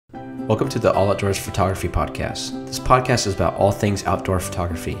Welcome to the All Outdoors Photography Podcast. This podcast is about all things outdoor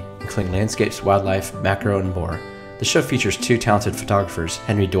photography, including landscapes, wildlife, macro, and more. The show features two talented photographers,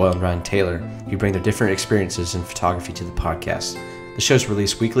 Henry Doyle and Ryan Taylor, who bring their different experiences in photography to the podcast. The show is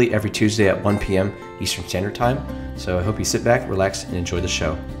released weekly every Tuesday at 1 p.m. Eastern Standard Time, so I hope you sit back, relax, and enjoy the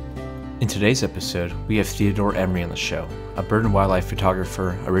show. In today's episode, we have Theodore Emery on the show, a bird and wildlife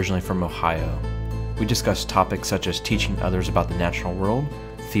photographer originally from Ohio. We discuss topics such as teaching others about the natural world,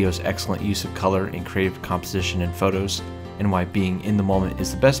 Theo's excellent use of color and creative composition in photos, and why being in the moment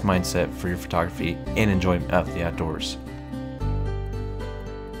is the best mindset for your photography and enjoyment of the outdoors.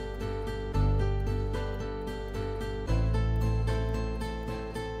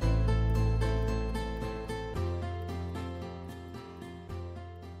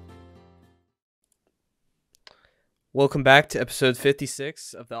 Welcome back to episode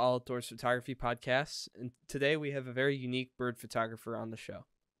 56 of the All Outdoors Photography Podcast. And today we have a very unique bird photographer on the show.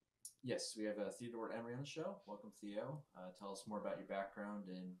 Yes, we have Theodore Emery on the show. Welcome, Theo. Tell us more about your background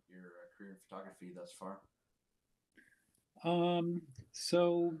and your career in photography thus far.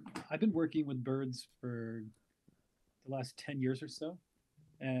 So I've been working with birds for the last 10 years or so.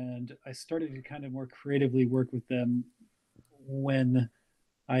 And I started to kind of more creatively work with them when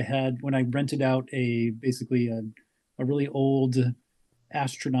I rented out a really old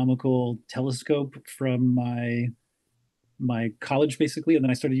astronomical telescope from my college, basically, and then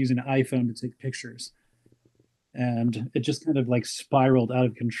I started using an iPhone to take pictures, and it just kind of like spiraled out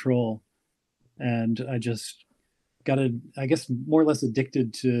of control, and I just I guess more or less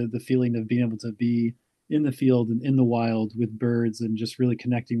addicted to the feeling of being able to be in the field and in the wild with birds and just really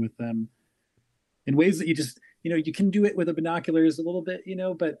connecting with them in ways that you can do it with the binoculars a little bit,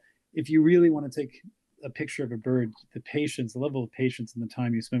 but if you really want to take a picture of a bird, the level of patience and the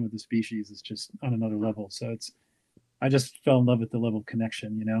time you spend with the species is just on another level. So I just fell in love with the level of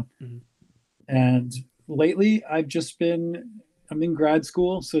connection, Mm-hmm. And lately I'm in grad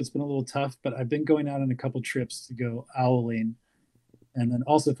school, so it's been a little tough, but I've been going out on a couple trips to go owling, and then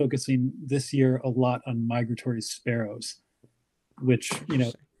also focusing this year a lot on migratory sparrows, which,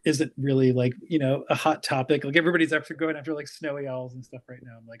 isn't really like, a hot topic. Like everybody's after going after like snowy owls and stuff right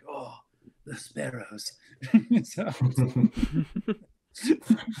now. I'm like, oh, the sparrows. So,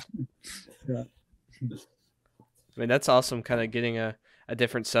 yeah. I mean, that's awesome, kind of getting a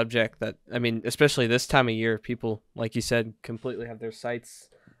different subject that, especially this time of year, people, like you said, completely have their sights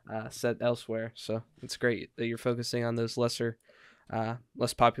set elsewhere. So it's great that you're focusing on those less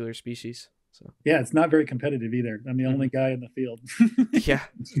popular species. So yeah, it's not very competitive either. I'm the only guy in the field. Yeah.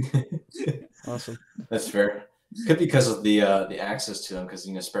 Awesome. That's fair. Could be because of the access to them, because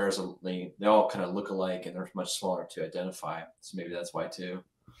sparrows they all kind of look alike and they're much smaller to identify. So maybe that's why too.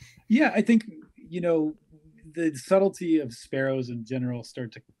 Yeah, I think the subtlety of sparrows in general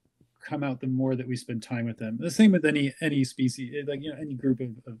start to come out the more that we spend time with them. The same with any species, like any group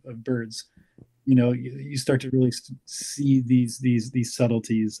of birds. You start to really see these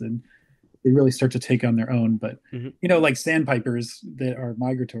subtleties, and they really start to take on their own. But like sandpipers that are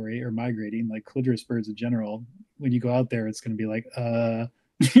migratory or migrating, like clitoris birds in general, when you go out there, it's going to be like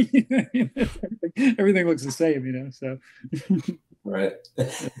everything looks the same, so right.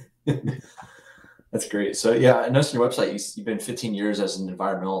 That's great. So yeah, I noticed on your website you've been 15 years as an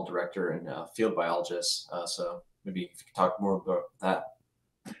environmental director and field biologist. So maybe if you could talk more about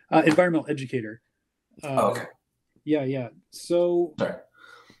that. Environmental educator. Okay. Yeah. So sorry.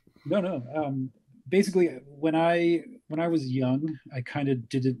 No. Basically, when I was young, I kind of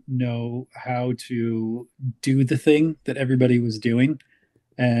didn't know how to do the thing that everybody was doing,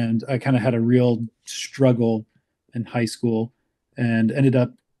 and I kind of had a real struggle in high school, and ended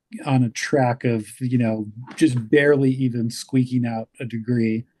up on a track of just barely even squeaking out a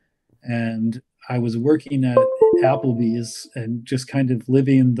degree. And I was working at Applebee's and just kind of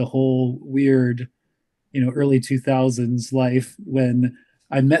living the whole weird early 2000s life, when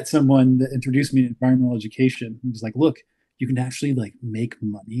I met someone that introduced me to environmental education. He was like, look, you can actually like make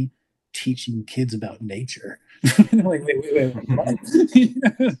money teaching kids about nature. And I'm like, wait, what?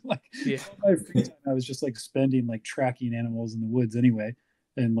 Yeah. My free time, I was just like spending like tracking animals in the woods anyway,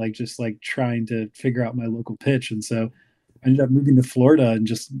 and like just like trying to figure out my local pitch. And so I ended up moving to Florida and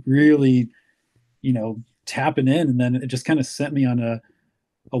just really, tapping in. And then it just kind of sent me on a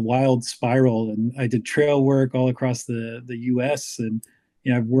wild spiral. And I did trail work all across the US, and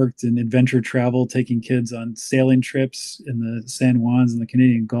I've worked in adventure travel, taking kids on sailing trips in the San Juans and the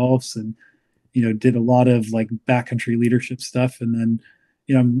Canadian Gulfs, and did a lot of like backcountry leadership stuff. And then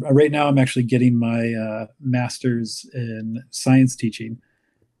right now I'm actually getting my master's in science teaching.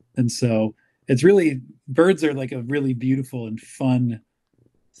 And so it's really, birds are like a really beautiful and fun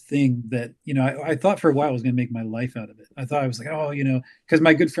thing that, I thought for a while I was going to make my life out of it. I thought I was like, oh, because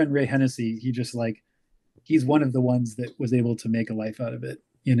my good friend Ray Hennessy, he's one of the ones that was able to make a life out of it.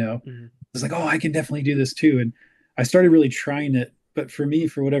 Hmm. It's like, oh, I can definitely do this too. And I started really trying it. But for me,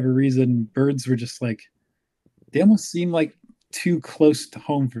 for whatever reason, birds were just like, they almost seemed like too close to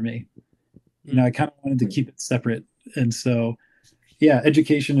home for me. I kind of wanted to keep it separate. And so, yeah,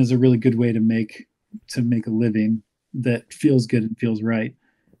 education is a really good way to make a living that feels good and feels right.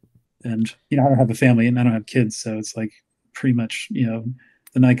 And, I don't have a family and I don't have kids. So it's like pretty much,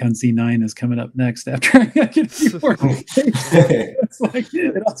 the Nikon Z9 is coming up next after I get a few more. It's like,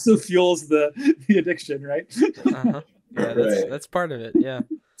 it also fuels the addiction, right? Uh-huh. Yeah, that's part of it. Yeah,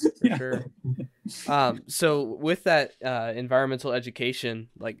 for sure. So with that environmental education,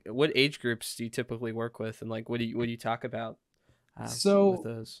 like what age groups do you typically work with, and like what do you talk about with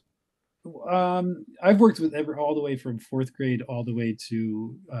those? I've worked with all the way from fourth grade all the way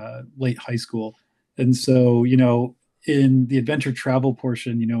to late high school, and so in the adventure travel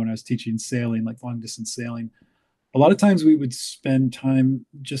portion, when I was teaching sailing, like long distance sailing, a lot of times we would spend time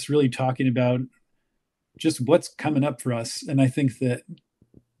just really talking about just what's coming up for us. And I think that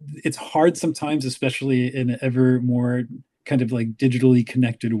it's hard sometimes, especially in an ever more kind of like digitally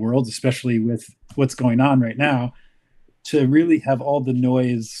connected world, especially with what's going on right now, to really have all the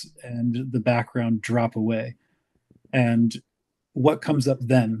noise and the background drop away. And what comes up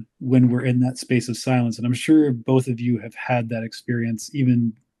then when we're in that space of silence? And I'm sure both of you have had that experience,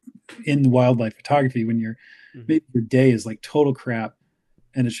 even in wildlife photography, when maybe your day is like total crap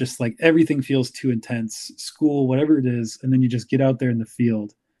and it's just like everything feels too intense, school, whatever it is, and then you just get out there in the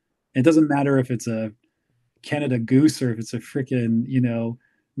field. It doesn't matter if it's a Canada goose or if it's a freaking,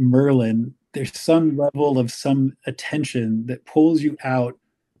 Merlin. There's some level of some attention that pulls you out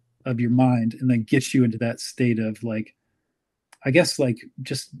of your mind and then gets you into that state of like, I guess, like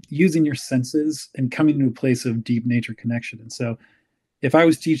just using your senses and coming to a place of deep nature connection. And so if I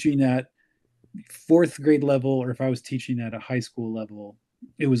was teaching at fourth grade level or if I was teaching at a high school level,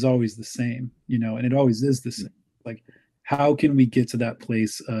 it was always the same, and it always is the same. Like, how can we get to that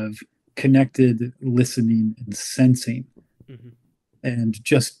place of connected listening and sensing, and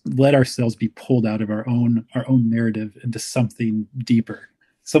just let ourselves be pulled out of our own narrative into something deeper,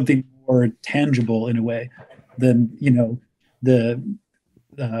 something more tangible in a way than the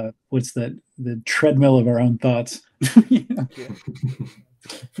what's that, the treadmill of our own thoughts.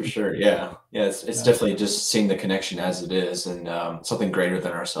 For sure. Yeah. It's definitely just seeing the connection as it is, and something greater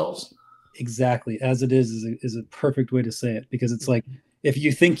than ourselves. Exactly. As it is a perfect way to say it, because it's like, if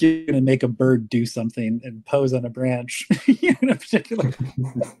you think you're going to make a bird do something and pose on a branch in a particular,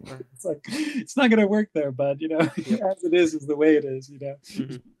 it's like, it's not going to work there, bud. As it is the way it is.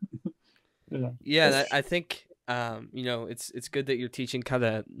 Yeah, I think it's good that you're teaching kind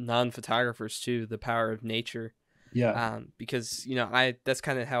of non-photographers too the power of nature. Yeah. Because that's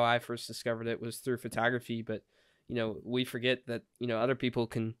kind of how I first discovered it, was through photography. But we forget that other people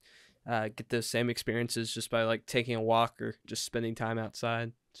can get those same experiences just by like taking a walk or just spending time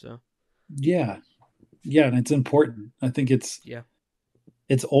outside. So yeah, and it's important. I think it's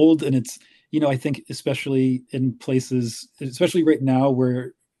old, and it's I think especially in places, especially right now,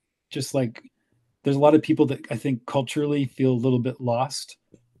 where just like there's a lot of people that I think culturally feel a little bit lost,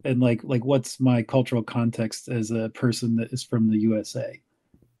 and like what's my cultural context as a person that is from the USA,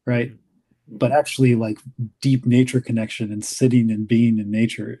 right? But actually, like, deep nature connection and sitting and being in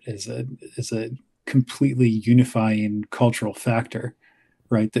nature is a completely unifying cultural factor,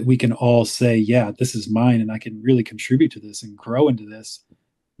 right? That we can all say, yeah, this is mine, and I can really contribute to this and grow into this.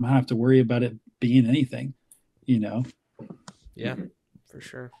 I don't have to worry about it being anything. Yeah, for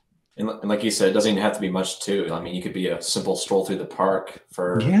sure. And like you said, it doesn't even have to be much too. I mean, you could be a simple stroll through the park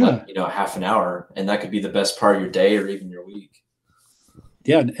for half an hour, and that could be the best part of your day or even your week.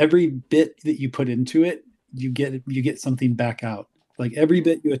 Yeah, and every bit that you put into it, you get something back out. Like every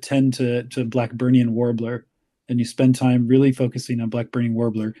bit you attend to Blackburnian warbler, and you spend time really focusing on Blackburnian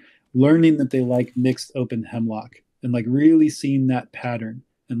warbler, learning that they like mixed open hemlock, and like really seeing that pattern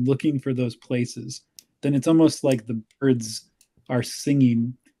and looking for those places, then it's almost like the birds are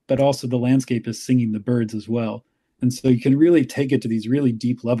singing, but also the landscape is singing the birds as well. And so you can really take it to these really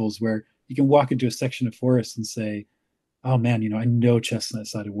deep levels where you can walk into a section of forest and say, oh man, I know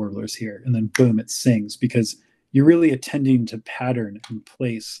chestnut-sided warblers here. And then boom, it sings, because you're really attending to pattern and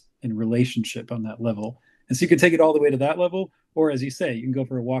place and relationship on that level. And so you can take it all the way to that level, or as you say, you can go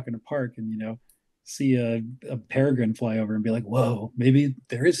for a walk in a park and, see a peregrine fly over and be like, whoa, maybe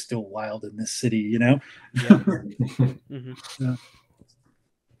there is still wild in this city, Yeah. Yeah.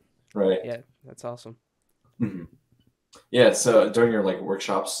 Right. Yeah, that's awesome. Mm-hmm. Yeah. So during your like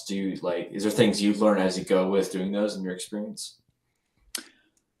workshops, is there things you learn as you go with doing those in your experience?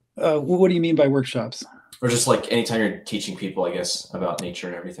 What do you mean by workshops? Or just like anytime you're teaching people, I guess, about nature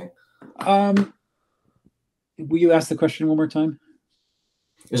and everything. Um, will you ask the question one more time?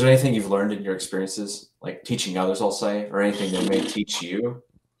 Is there anything you've learned in your experiences, like teaching others, I'll say, or anything they may teach you?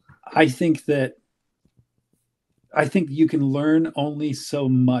 I think that I think you can learn only so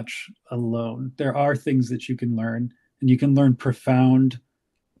much alone. There are things that you can learn, and you can learn profound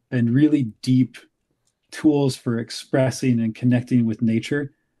and really deep tools for expressing and connecting with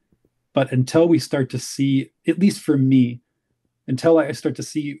nature. But until we start to see, at least for me, until I start to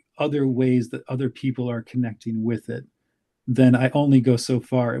see other ways that other people are connecting with it, then I only go so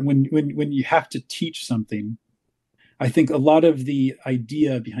far. And when you have to teach something, I think a lot of the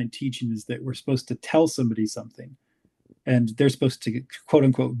idea behind teaching is that we're supposed to tell somebody something and they're supposed to quote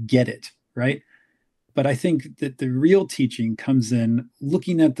unquote get it, right? But I think that the real teaching comes in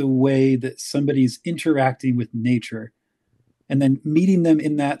looking at the way that somebody's interacting with nature and then meeting them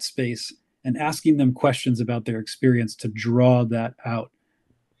in that space and asking them questions about their experience to draw that out.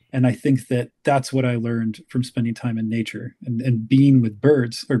 And I think that that's what I learned from spending time in nature and being with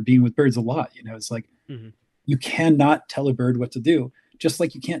birds, or being with birds a lot. You know, it's like Mm-hmm. you cannot tell a bird what to do, just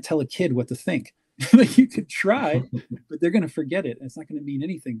like you can't tell a kid what to think. Like you could try, but they're going to forget it. It's not going to mean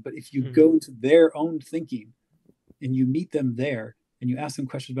anything. But if you Mm-hmm. go into their own thinking and you meet them there and you ask them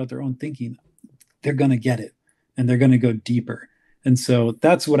questions about their own thinking, they're going to get it and they're going to go deeper. And so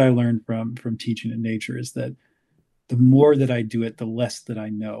that's what I learned from teaching in nature, is that the more that I do it, the less that I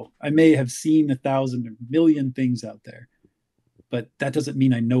know. I may have seen 1,000 or million things out there, but that doesn't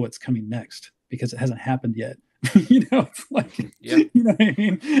mean I know what's coming next because it hasn't happened yet. It's like, Yeah. you know what I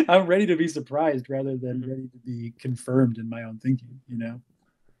mean? I'm ready to be surprised rather than Mm-hmm. ready to be confirmed in my own thinking.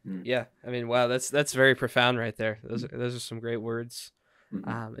 Yeah, I mean, wow, that's very profound right there. Those are some great words. It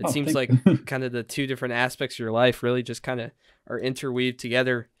Oh, seems thank like you. kind of the two different aspects of your life really just kind of are interweaved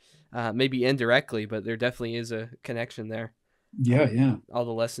together, maybe indirectly, but there definitely is a connection there. Yeah, yeah. All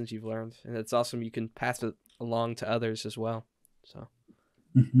the lessons you've learned, and it's awesome you can pass it along to others as well. So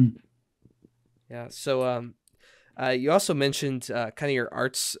Mhm. yeah, so you also mentioned kind of your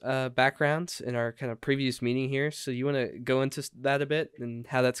arts background in our kind of previous meeting here. So you want to go into that a bit and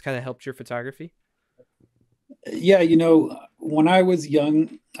how that's kind of helped your photography? Yeah, when I was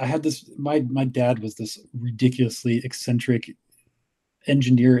young, I had this my dad was this ridiculously eccentric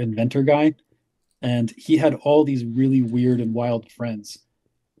engineer inventor guy, and he had all these really weird and wild friends.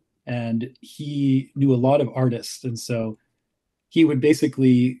 And he knew a lot of artists, and so he would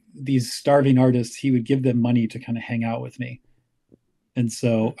basically, these starving artists, he would give them money to kind of hang out with me. And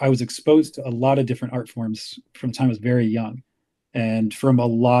so I was exposed to a lot of different art forms from the time I was very young, and from a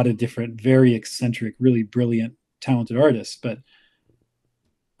lot of different, very eccentric, really brilliant, talented artists. But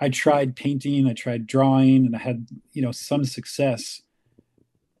I tried painting, I tried drawing, and I had, some success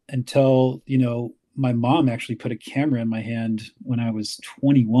until, my mom actually put a camera in my hand when I was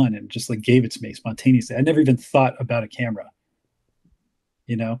 21 and just like gave it to me spontaneously. I never even thought about a camera,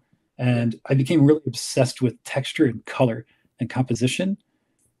 you know, Yeah. and I became really obsessed with texture and color and composition.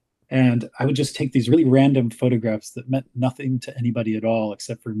 And I would just take these really random photographs that meant nothing to anybody at all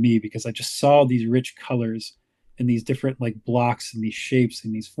except for me, because I just saw these rich colors in these different like blocks and these shapes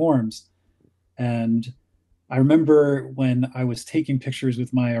and these forms. And I remember when I was taking pictures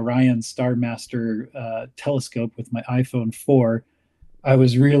with my Orion Starmaster telescope with my iPhone 4, I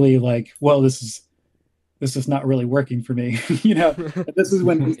was really like, well, this is not really working for me. This is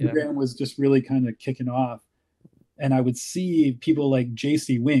when Yeah. Instagram was just really kind of kicking off. And I would see people like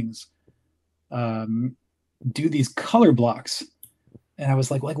JC Wings um, do these color blocks. And I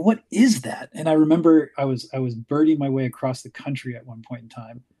was like, what is that? And I remember I was birding my way across the country at one point in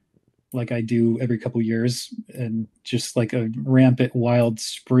time, like I do every couple years, and just like a rampant wild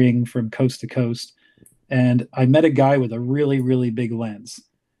spring from coast to coast. And I met a guy with a really, really big lens.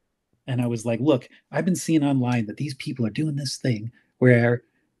 And I was like, look, I've been seeing online that these people are doing this thing where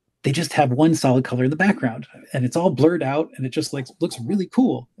they just have one solid color in the background and it's all blurred out and it just like looks really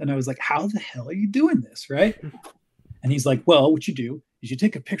cool. And I was like, how the hell are you doing this? Right. And he's like, well, what you do is you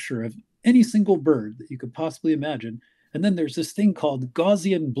take a picture of any single bird that you could possibly imagine. And then there's this thing called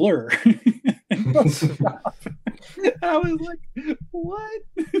Gaussian blur. And I was like, what?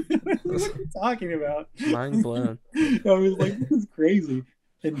 What are you talking about? Mind blown. I was like, this is crazy.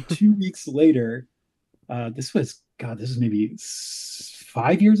 And 2 weeks later, this is maybe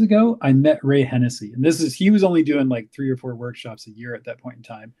 5 years ago, I met Ray Hennessy. And he was only doing like 3 or 4 workshops a year at that point in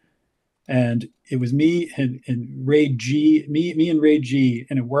time. And it was me and Ray G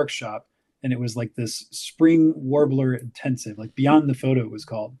in a workshop. and it was like this spring warbler intensive, like Beyond the Photo it was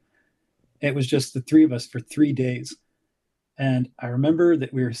called. It was just the three of us for 3 days. And I remember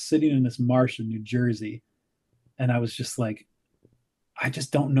that we were sitting in this marsh in New Jersey, and I was just like, I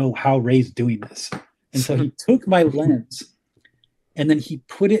just don't know how Ray's doing this. And so he took my lens and then he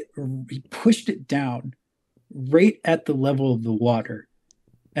pushed it down right at the level of the water.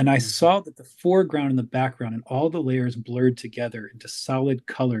 And I saw that the foreground and the background and all the layers blurred together into solid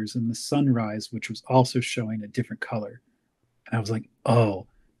colors, and the sunrise, which was also showing a different color. And I was like, oh,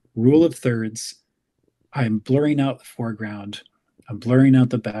 rule of thirds. I'm blurring out the foreground. I'm blurring out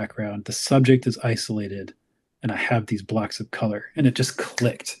the background. The subject is isolated, and I have these blocks of color. And it just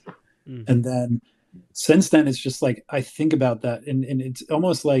clicked. And then since then, it's just like I think about that. And it's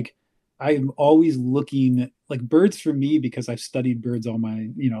almost like I'm always looking like birds for me, because I've studied birds all my,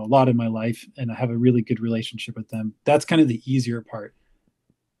 a lot of my life, and I have a really good relationship with them. That's kind of the easier part.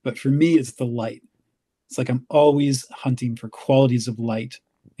 But for me, it's the light. It's like I'm always hunting for qualities of light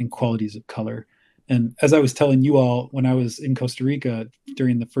and qualities of color. And as I was telling you all, when I was in Costa Rica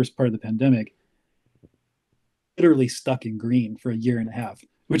during the first part of the pandemic, literally stuck in green for a year and a half,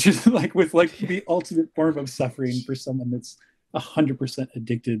 which is like the ultimate form of suffering for someone that's 100%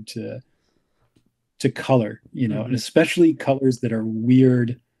 addicted to color, and especially colors that are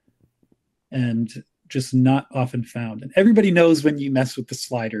weird and just not often found. And everybody knows when you mess with the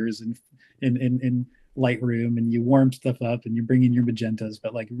sliders and in Lightroom and you warm stuff up and you bring in your magentas,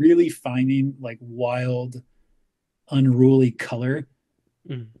 but like really finding like wild, unruly color,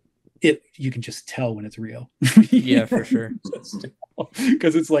 you can just tell when it's real. Yeah, for sure.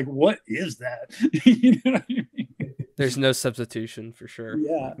 Because it's like, what is that? You know what I mean? There's no substitution for sure.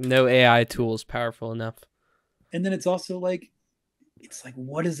 Yeah. No AI tool is powerful enough. And then it's also like,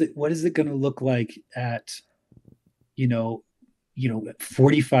 what is it going to look like at,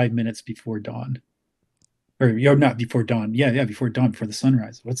 45 minutes before dawn? Or not before dawn. Yeah, before dawn, before the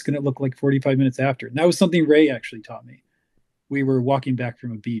sunrise. What's going to look like 45 minutes after? And that was something Ray actually taught me. We were walking back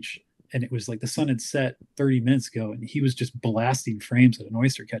from a beach, and it was like the sun had set 30 minutes ago, and he was just blasting frames at an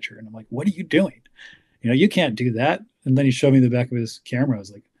oyster catcher. And I'm like, what are you doing? You can't do that. And then he showed me the back of his camera. I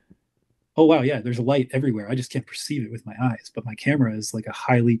was like, oh, wow, yeah, there's a light everywhere. I just can't perceive it with my eyes. But my camera is like a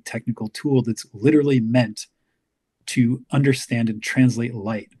highly technical tool that's literally meant to understand and translate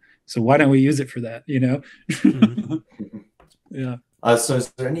light. So why don't we use it for that, Yeah. So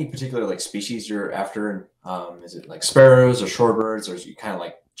is there any particular like species you're after? Is it like sparrows or shorebirds, or is you kind of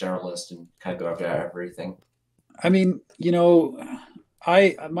like generalist and kind of go after everything? I mean,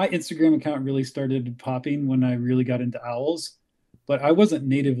 my Instagram account really started popping when I really got into owls, but I wasn't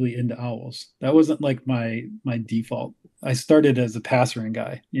natively into owls. That wasn't like my default. I started as a passerine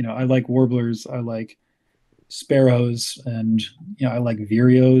guy. I like warblers. I like sparrows, and I like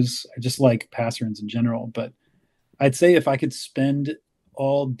vireos. I just like passerines in general. But I'd say if I could spend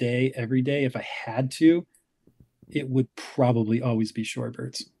all day, every day, if I had to, it would probably always be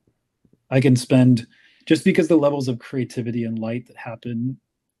shorebirds. I can spend, just because the levels of creativity and light that happen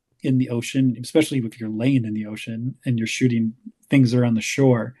in the ocean, especially if you're laying in the ocean and you're shooting things that are on the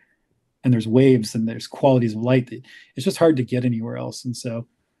shore, and there's waves and there's qualities of light that it's just hard to get anywhere else. And so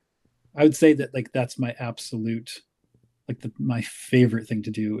I would say that like that's my absolute, my favorite thing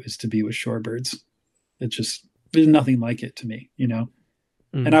to do is to be with shorebirds. It's just, there's nothing like it to me,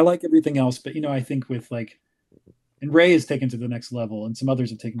 And I like everything else, but I think with and Ray is taken to the next level, and some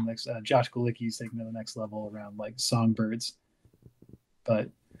others have taken the next. Josh Galicki's taken to the next level around like songbirds, but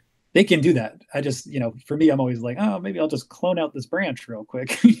they can do that. I just, for me, I'm always like, oh, maybe I'll just clone out this branch real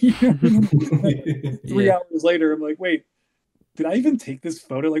quick. 3 hours later, I'm like, wait, did I even take this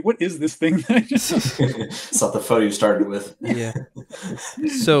photo? Like, what is this thing that I just? It's not the photo you started with. Yeah.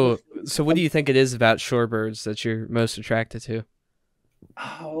 So what do you think it is about shorebirds that you're most attracted to?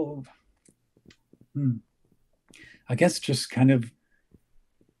 Oh, I guess just kind of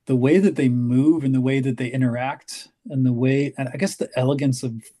the way that they move and the way that they interact, and I guess the elegance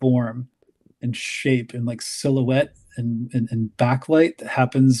of form and shape and like silhouette and backlight that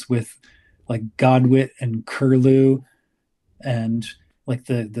happens with like Godwit and curlew, and like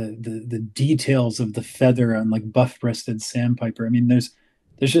the details of the feather on like buff-breasted sandpiper. I mean, there's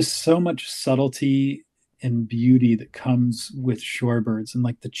just so much subtlety and beauty that comes with shorebirds, and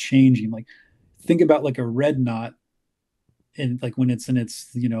like the changing, like think about like a red knot, and like when it's in its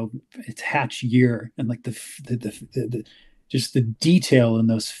its hatch year, and like the just the detail in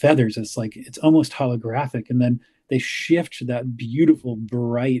those feathers, it's like it's almost holographic, and then they shift to that beautiful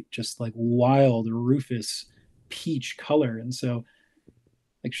bright, just like wild rufous peach color. And so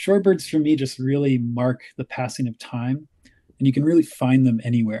like shorebirds for me just really mark the passing of time, and you can really find them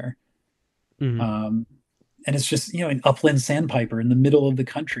anywhere. Mhm. And it's just, an upland sandpiper in the middle of the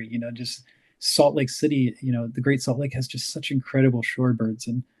country, just Salt Lake City, the Great Salt Lake has just such incredible shorebirds.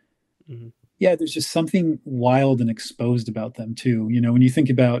 And Mhm. yeah, there's just something wild and exposed about them too. When you think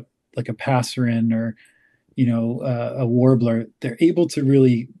about like a passerin or, a warbler, they're able to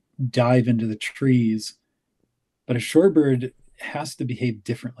really dive into the trees. But a shorebird has to behave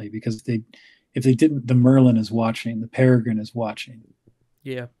differently because if they didn't, the merlin is watching, the peregrine is watching,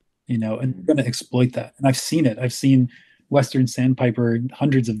 Yeah. and they're going to exploit that. And I've seen it. I've seen Western sandpiper,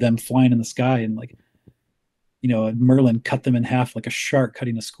 hundreds of them flying in the sky, and like, a merlin cut them in half like a shark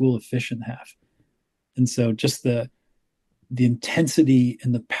cutting a school of fish in half. And so just the intensity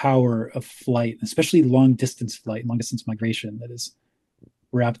and the power of flight, especially long distance flight, long distance migration, that is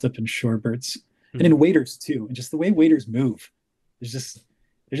wrapped up in shorebirds and in waders too. And just the way waders move, they're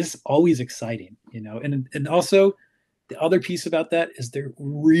just always exciting, and also the other piece about that is they're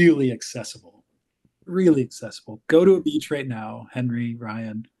really accessible, really accessible. Go to a beach right now, Henry,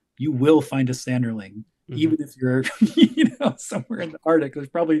 Ryan, you will find a sanderling. Even if you're, somewhere in the Arctic, there's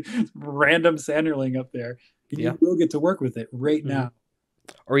probably random sanderling up there. And you will get to work with it right now.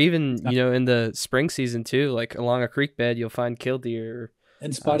 Or even, in the spring season too, like along a creek bed, you'll find killdeer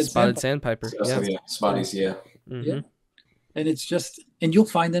and spotted sandpiper. Yeah, spotties, yeah. Yeah. And it's just, and you'll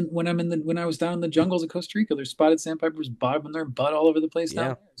find them when I was down in the jungles of Costa Rica. There's spotted sandpipers bobbing their butt all over the place down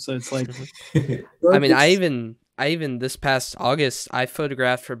there. So it's like, I mean, I even this past August, I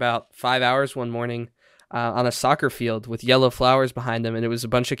photographed for about 5 hours one morning on a soccer field with yellow flowers behind them, and it was a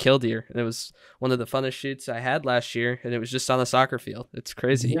bunch of killdeer. And it was one of the funnest shoots I had last year, and it was just on a soccer field. It's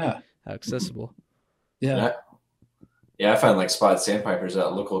crazy how accessible. Yeah. Yeah, I find like spotted sandpipers at a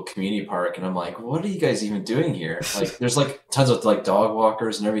local community park, and I'm like, what are you guys even doing here? Like, there's like tons of like dog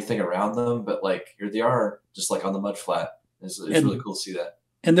walkers and everything around them, but like here they are, just like on the mud flat. It's really cool to see that.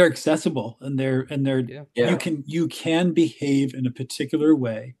 And they're accessible, and they're you can behave in a particular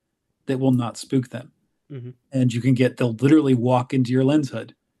way that will not spook them, and they'll literally walk into your lens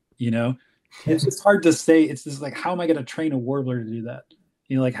hood. It's just hard to say. It's just like, how am I going to train a warbler to do that?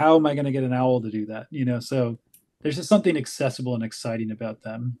 Like, how am I going to get an owl to do that? So there's just something accessible and exciting about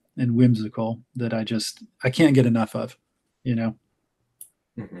them and whimsical that I can't get enough of, Yeah,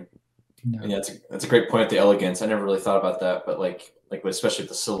 that's a great point. The elegance. I never really thought about that, but like especially with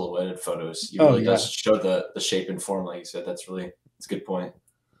the silhouetted photos, you really does show the shape and form, like you said. That's a good point.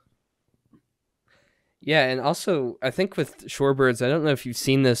 Yeah, and also I think with shorebirds, I don't know if you've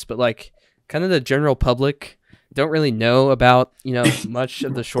seen this, but like kind of the general public don't really know about, much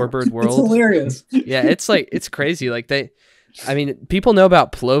of the shorebird world. It's hilarious. Yeah, it's crazy. Like people know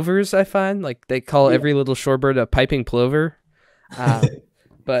about plovers, I find. Like they call every little shorebird a piping plover.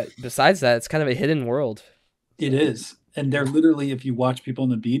 But besides that, it's kind of a hidden world. It is. And they're literally, if you watch people on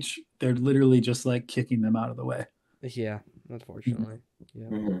the beach, they're literally just like kicking them out of the way. Yeah, unfortunately.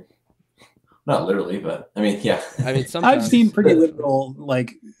 Yeah. Not literally, but I mean, yeah. I mean, sometimes I've seen pretty literal,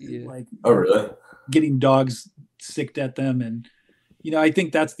 like, oh, really? Getting dogs sicked at them. And, I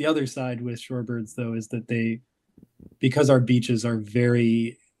think that's the other side with shorebirds, though, is that because our beaches are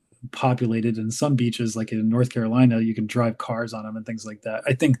very populated, and some beaches, like in North Carolina, you can drive cars on them and things like that.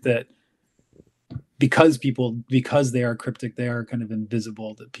 I think that because they are cryptic, they are kind of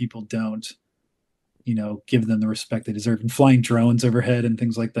invisible, that people don't, give them the respect they deserve. And flying drones overhead and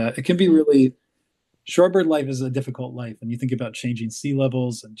things like that, it can be really, shorebird life is a difficult life. And you think about changing sea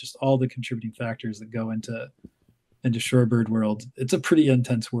levels and just all the contributing factors that go into shorebird world. It's a pretty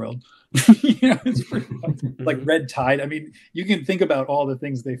intense world. It's pretty like red tide. I mean, you can think about all the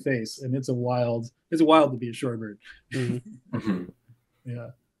things they face, and it's wild to be a shorebird.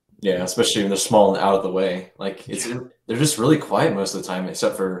 Yeah, especially when they're small and out of the way. Like they're just really quiet most of the time,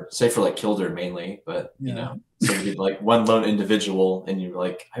 except for like killdeer mainly. But so you get like one lone individual, and you're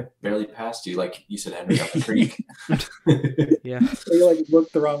like, I barely passed you, like you said, Henry, up the creek. Yeah, so you like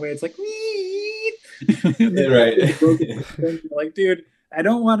look the wrong way. It's like, right. Like, dude, I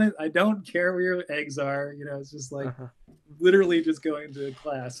don't care where your eggs are. It's just like literally just going to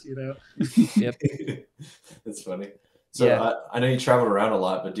class. Yep. That's funny. So I know you traveled around a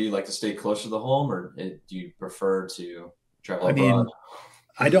lot, but do you like to stay closer to the home, or do you prefer to travel abroad?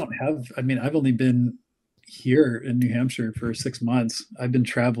 I've only been here in New Hampshire for 6 months. I've been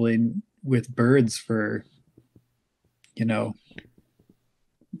traveling with birds for,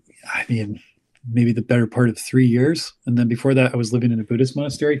 maybe the better part of 3 years. And then before that, I was living in a Buddhist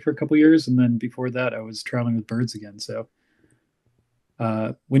monastery for a couple of years. And then before that, I was traveling with birds again. So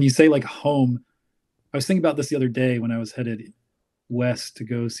when you say like home, I was thinking about this the other day when I was headed west to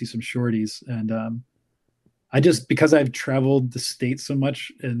go see some shorties. And because I've traveled the States so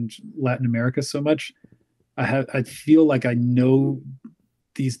much and Latin America so much, I feel like I know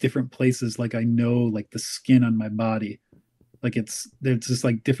these different places, like I know like the skin on my body. Like there's just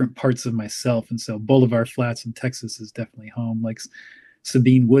like different parts of myself. And so Bolivar Flats in Texas is definitely home. Like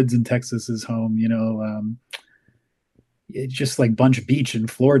Sabine Woods in Texas is home, it's just like Bunch Beach in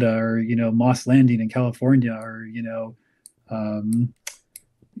Florida, or, Moss Landing in California, or,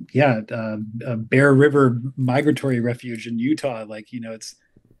 Bear River Migratory Refuge in Utah. Like,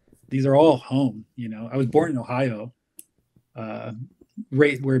 these are all home. I was born in Ohio,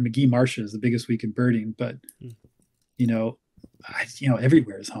 right where McGee Marsh is, the biggest week in birding, but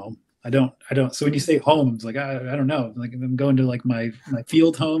everywhere is home. I don't. So when you say home, it's like, I don't know. Like I'm going to like my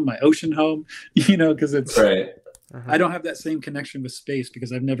field home, my ocean home, because it's right. I don't have that same connection with space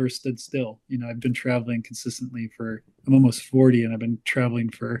because I've never stood still. I've been traveling consistently I'm almost 40, and I've been traveling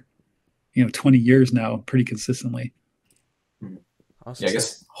for, 20 years now, pretty consistently. Awesome. Yeah, I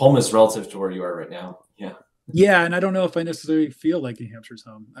guess home is relative to where you are right now. Yeah. Yeah, and I don't know if I necessarily feel like New Hampshire's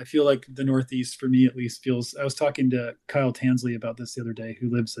home. I feel like the Northeast, for me at least, feels. I was talking to Kyle Tansley about this the other day, who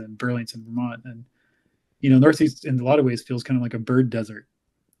lives in Burlington, Vermont, and Northeast in a lot of ways feels kind of like a bird desert.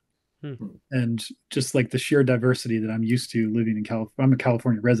 And just like the sheer diversity that I'm used to living in California. I'm a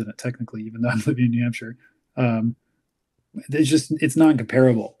California resident technically, even though I'm living in New Hampshire. It's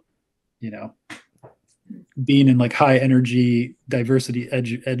non-comparable, being in like high energy diversity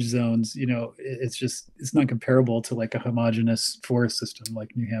edge zones. It's not comparable to like a homogeneous forest system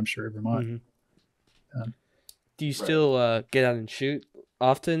like New Hampshire or Vermont. Mm-hmm. Do you still get out and shoot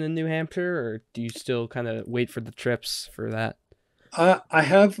often in New Hampshire, or do you still kind of wait for the trips for that? I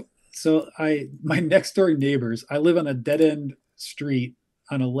have. So my next door neighbors, I live on a dead end street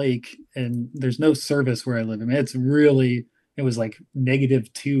on a lake, and there's no service where I live. I mean, it was like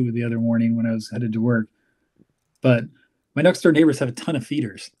 -2 the other morning when I was headed to work. But my next door neighbors have a ton of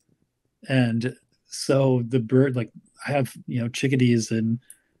feeders. And so the bird, like I have, chickadees and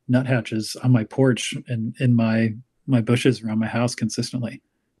nuthatches on my porch and in my bushes around my house consistently.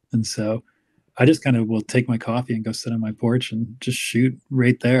 And so I just kind of will take my coffee and go sit on my porch and just shoot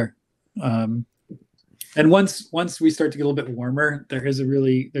right there. And once we start to get a little bit warmer,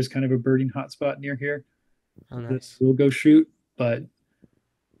 there's kind of a birding hotspot near here. Oh, nice. We'll go shoot, but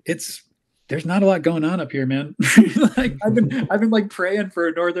there's not a lot going on up here, man. Like I've been like praying for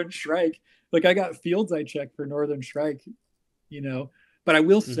a northern shrike. Like I got fields I checked for northern shrike, but I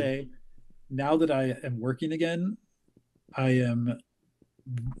will say now that I am working again, I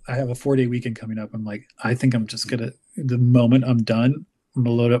have a 4-day weekend coming up. I'm like, I think I'm just the moment I'm done, I'm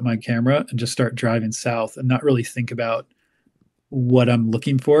gonna load up my camera and just start driving south and not really think about what I'm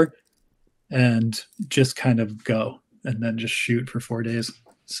looking for and just kind of go and then just shoot for 4 days.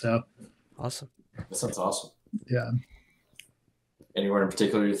 So awesome. That sounds awesome. Yeah. Anywhere in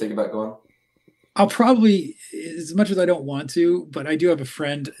particular you think about going? I'll probably, as much as I don't want to, but I do have a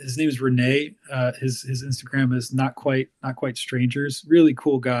friend. His name is Renee. His Instagram is not quite strangers. Really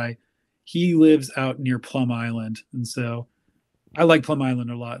cool guy. He lives out near Plum Island, and so I like Plum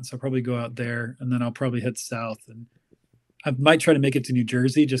Island a lot. So I'll probably go out there, and then I'll probably head south, and I might try to make it to New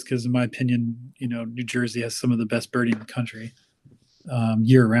Jersey, just because, in my opinion, New Jersey has some of the best birding in the country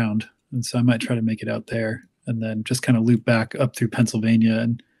year round, and so I might try to make it out there, and then just kind of loop back up through Pennsylvania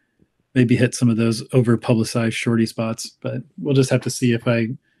and maybe hit some of those over publicized shorty spots, but we'll just have to see if I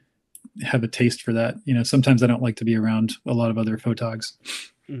have a taste for that. Sometimes I don't like to be around a lot of other photogs.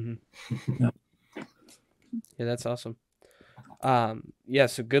 Mm-hmm. Yeah, that's awesome. Yeah,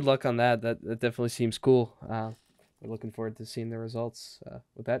 so good luck on that. That definitely seems cool. We're looking forward to seeing the results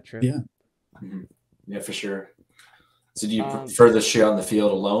with that trip. Yeah. Mm-hmm. Yeah, for sure. So do you prefer the shoot on the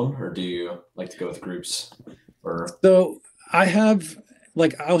field alone, or do you like to go with groups? So I have,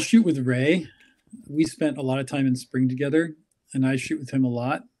 I'll shoot with Ray. We spent a lot of time in spring together, and I shoot with him a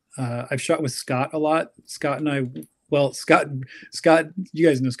lot. I've shot with Scott a lot. Scott and I, Scott, you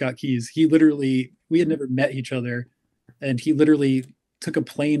guys know Scott Keys. We had never met each other, and he literally took a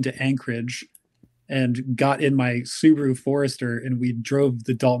plane to Anchorage and got in my Subaru Forester, and we drove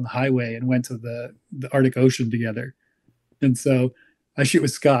the Dalton Highway and went to the Arctic Ocean together. And so I shoot with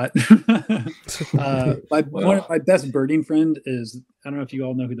Scott. One of my best birding friend is, I don't know if you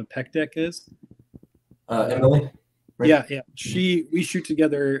all know who the Peck Deck is. Emily? Right? Yeah. We shoot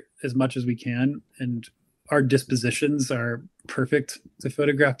together as much as we can, and our dispositions are perfect to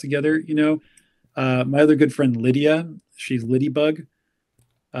photograph together. My other good friend, Lydia, she's Lidybug.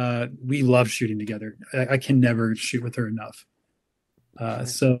 We love shooting together. I can never shoot with her enough.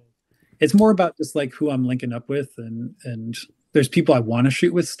 So it's more about just like who I'm linking up with, and there's people I want to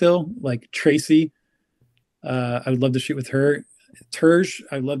shoot with still, like Tracy. I would love to shoot with her. Terj,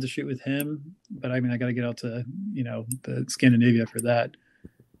 I'd love to shoot with him, but I mean, I got to get out to, the Scandinavia for that.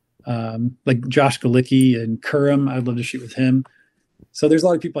 Like Josh Galicki and Kurum, I'd love to shoot with him. So there's a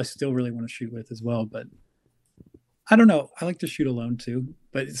lot of people I still really want to shoot with as well, but I don't know. I like to shoot alone too,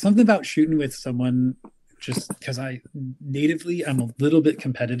 but it's something about shooting with someone just because I'm a little bit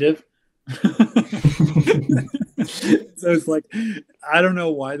competitive. So it's like, I don't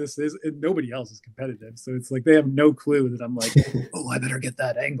know why this is, and nobody else is competitive. So it's like, they have no clue that I'm like, oh, I better get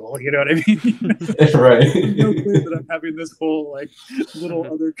that angle. You know what I mean? Right. No clue that I'm having this whole like little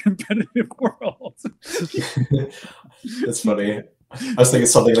other competitive world. That's funny. I was thinking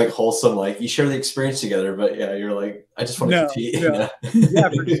something like wholesome, like you share the experience together, but yeah, you're like, I just want to compete. No. Yeah,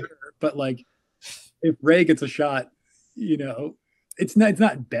 for sure. But like, if Ray gets a shot, it's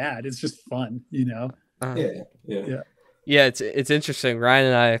not bad. It's just fun, Yeah, it's interesting. Ryan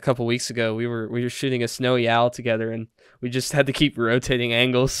and I a couple weeks ago we were shooting a snowy owl together, and we just had to keep rotating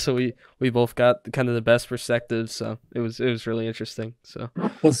angles, so we both got kind of the best perspective. So it was really interesting. So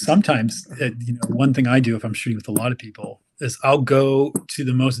well, sometimes one thing I do if I'm shooting with a lot of people is I'll go to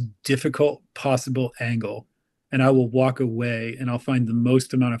the most difficult possible angle, and I will walk away, and I'll find the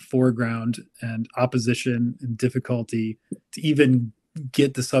most amount of foreground and opposition and difficulty to even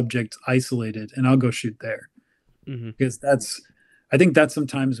get the subject isolated, and I'll go shoot there. Because I think that's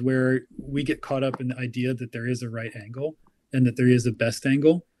sometimes where we get caught up in the idea that there is a right angle and that there is a best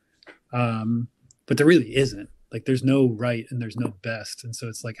angle. But there really isn't. Like, there's no right and there's no best. And so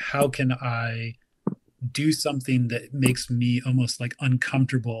it's like, how can I do something that makes me almost like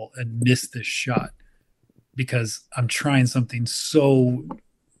uncomfortable and miss this shot because I'm trying something so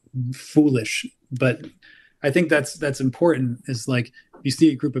foolish? But I think that's important, is like, you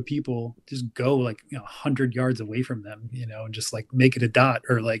see a group of people, just go like 100 yards away from them, and just like make it a dot,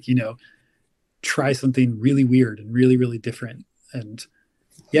 or like, try something really weird and really, really different. And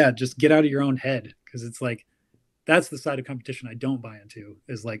yeah, just get out of your own head. Cause it's like, that's the side of competition I don't buy into,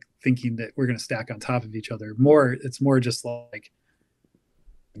 is like thinking that we're going to stack on top of each other. It's more just like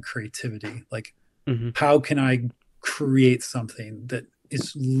creativity. Like, how can I create something that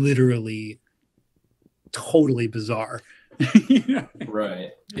is literally totally bizarre?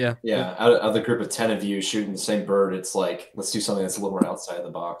 Right. Yeah. Out of the group of 10 of you shooting the same bird, it's like, let's do something that's a little more outside of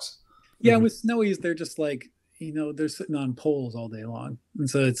the box. Yeah. With snowies, they're just like, they're sitting on poles all day long, and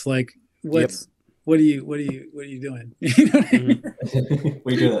so it's like, what are you doing? What are you doing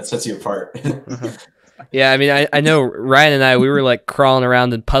that sets you apart? Yeah, I mean, I know Ryan and I, we were like crawling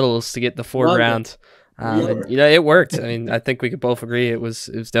around in puddles to get the foreground. And, it worked. I mean, I think we could both agree it was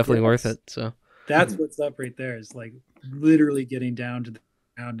definitely worth it. So that's what's up right there, is like literally getting down to the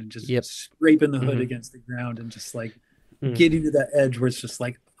ground and just scraping the hood against the ground, and just like getting to that edge where it's just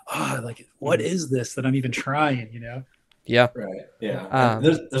like, what is this that I'm even trying, Yeah. Right. Yeah.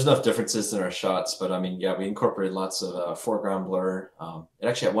 There's enough differences in our shots, but I mean, yeah, we incorporated lots of foreground blur. And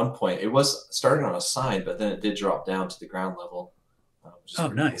actually, at one point, it was starting on a sign, but then it did drop down to the ground level. Oh,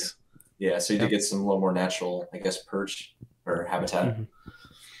 nice. Cool. Yeah. So you did get some a little more natural, I guess, perch or habitat.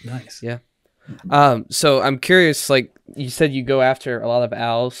 Nice. Yeah. So I'm curious, like you said, you go after a lot of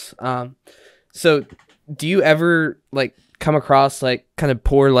owls. So do you ever like come across like kind of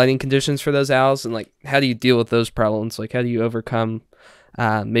poor lighting conditions for those owls, and like how do you deal with those problems? Like how do you overcome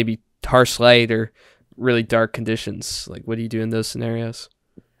maybe harsh light or really dark conditions? Like what do you do in those scenarios?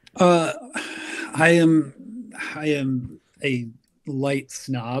 I am a light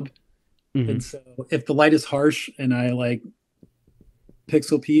snob, and so if the light is harsh and I like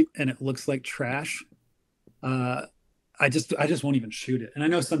pixel peep and it looks like trash, I just won't even shoot it. And I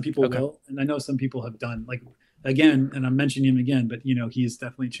know some people will, and I know some people have done, like, again, and I'm mentioning him again, but he's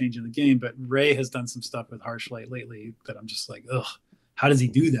definitely changing the game. But Ray has done some stuff with harsh light lately that I'm just like, ugh, how does he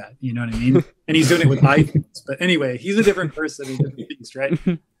do that? You know what I mean? And he's doing it with iPhones. But anyway, he's a different person, a different beast, right?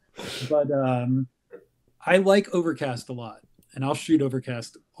 But I like overcast a lot, and I'll shoot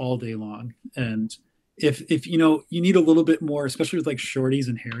overcast all day long. And if you need a little bit more, especially with like shorties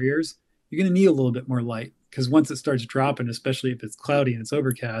and harriers, you're going to need a little bit more light, because once it starts dropping, especially if it's cloudy and it's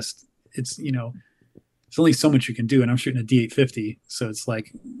overcast, it's it's only so much you can do. And I'm shooting a D850, so it's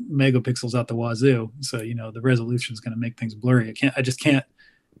like megapixels out the wazoo. So the resolution is going to make things blurry. I just can't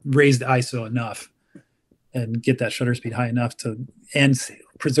raise the ISO enough and get that shutter speed high enough to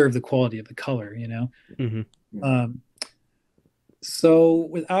preserve the quality of the color. So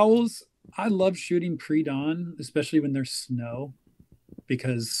with owls, I love shooting pre-dawn, especially when there's snow,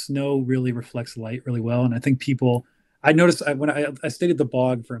 because snow really reflects light really well. And I think I noticed when I stayed at the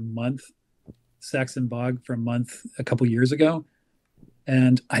bog for a month, Saxon Bog for a month a couple years ago,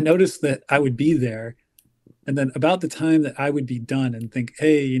 and I noticed that I would be there And then about the time that I would be done and think,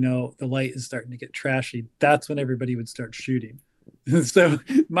 hey, the light is starting to get trashy, that's when everybody would start shooting. So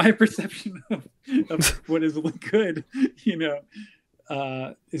my perception of what is good,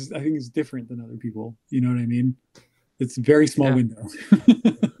 is, I think, is different than other people. You know what I mean? It's a very small window.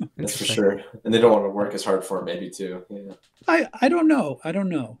 That's for sure. And they don't want to work as hard for it, maybe too. Yeah. I don't know.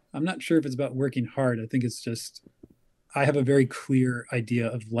 I'm not sure if it's about working hard. I think it's just I have a very clear idea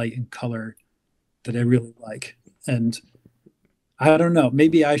of light and color that I really like. And I don't know,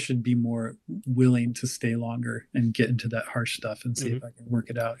 maybe I should be more willing to stay longer and get into that harsh stuff and see if I can work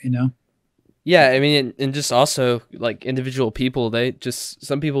it out, Yeah, I mean, and just also like individual people,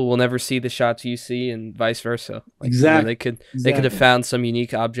 some people will never see the shots you see, and vice versa. Like, exactly. They could have found some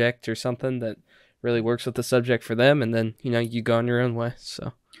unique object or something that really works with the subject for them, and then you go on your own way.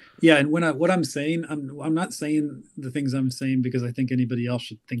 So yeah, and what I'm saying, I'm not saying the things I'm saying because I think anybody else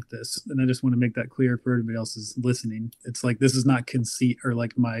should think this, and I just want to make that clear for everybody else who's listening. It's like this is not conceit or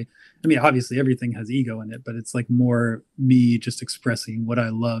like obviously everything has ego in it, but it's like more me just expressing what I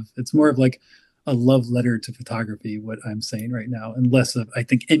love. It's more of like a love letter to photography, what I'm saying right now, and less of I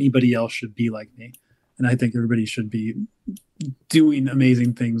think anybody else should be like me, and I think everybody should be doing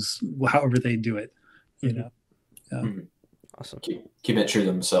amazing things however they do it, Yeah. Awesome. Keep it true to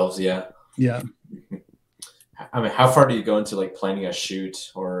themselves. Yeah. Yeah. I mean, how far do you go into like planning a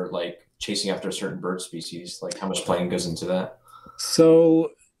shoot or like chasing after a certain bird species? Like how much planning goes into that?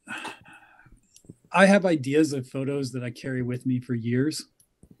 So I have ideas of photos that I carry with me for years,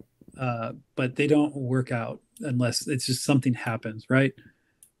 but they don't work out unless it's just something happens, right?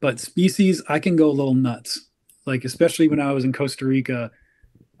 But species, I can go a little nuts. Like, especially when I was in Costa Rica,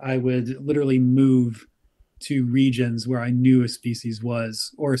 I would literally move to regions where I knew a species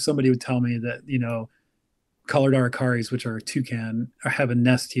was, or somebody would tell me that, colored aracari's, which are a toucan, have a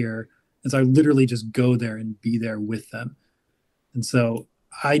nest here. And so I literally just go there and be there with them. And so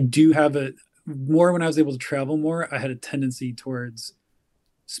I do have more when I was able to travel more, I had a tendency towards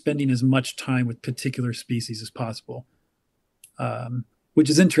spending as much time with particular species as possible, which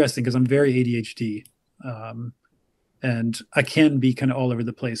is interesting because I'm very ADHD. And I can be kind of all over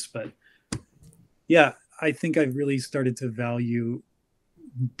the place, but yeah, I think I've really started to value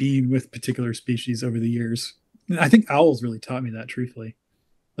being with particular species over the years. And I think owls really taught me that, truthfully.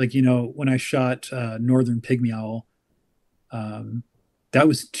 Like, when I shot northern pygmy owl, that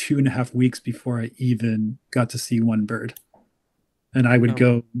was 2.5 weeks before I even got to see one bird. And I would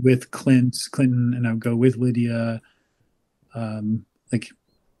go with Clinton, and I would go with Lydia, like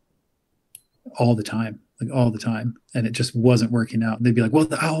all the time. And it just wasn't working out. And they'd be like, well,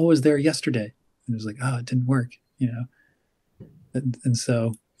 the owl was there yesterday. And it was like, oh, it didn't work, And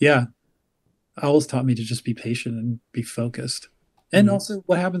so, yeah, owls taught me to just be patient and be focused. And also,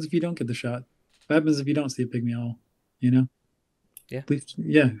 what happens if you don't get the shot? What happens if you don't see a pygmy owl? Yeah. At least,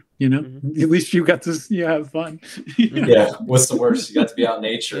 at least you got to have fun. Yeah. What's the worst? You got to be out in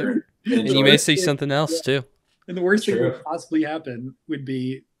nature. And you may see something else too. And the worst thing that would possibly happen would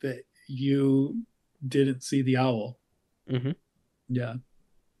be that you didn't see the owl. Yeah.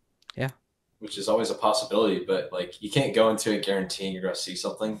 Which is always a possibility, but like you can't go into it guaranteeing you're going to see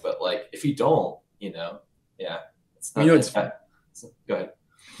something. But like if you don't, yeah, it's not. Go ahead.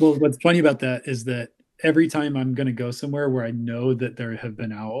 Well, what's funny about that is that every time I'm going to go somewhere where I know that there have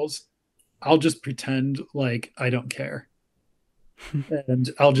been owls, I'll just pretend like I don't care,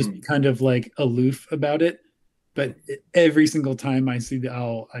 and I'll just be kind of like aloof about it. But every single time I see the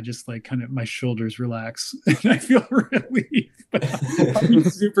owl, I just like kind of my shoulders relax and I feel relief. I'll be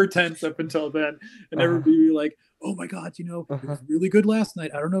super tense up until then. And everybody will be like, oh my God, it was really good last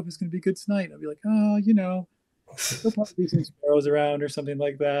night. I don't know if it's going to be good tonight. I'll be like, oh, there'll probably be some sparrows around or something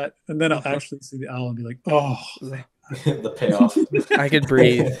like that. And then I'll actually see the owl and be like, oh. The payoff. I could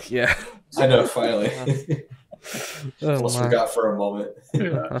breathe. Yeah. I know, finally. Almost forgot for a moment.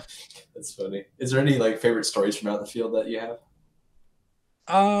 Yeah. That's funny. Is there any like favorite stories from out in the field that you have?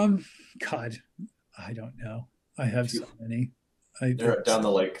 God, I don't know. I have so many. They're down to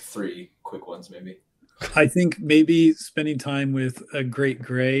like 3 quick ones, maybe. I think maybe spending time with a great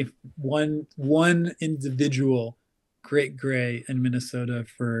gray, one individual great gray in Minnesota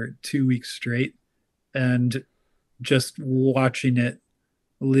for 2 weeks straight, and just watching it,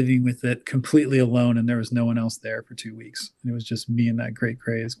 living with it completely alone, and there was no one else there for 2 weeks, and it was just me and that great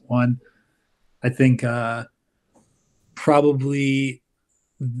gray is one. I think probably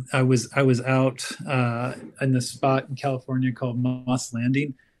I was out in this spot in California called Moss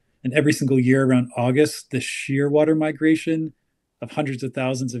Landing, and every single year around August, the shearwater migration of hundreds of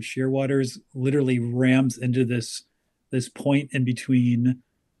thousands of shearwaters literally rams into this point in between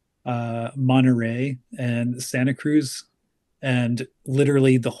Monterey and Santa Cruz, and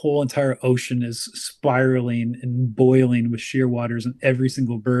literally the whole entire ocean is spiraling and boiling with shear waters, and every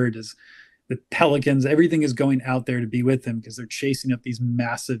single bird is the pelicans, everything is going out there to be with them because they're chasing up these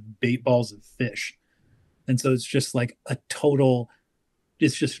massive bait balls of fish. And so it's just like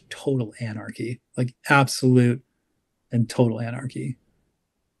it's just total anarchy, like absolute and total anarchy.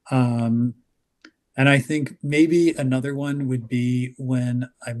 Um, and I think maybe another one would be when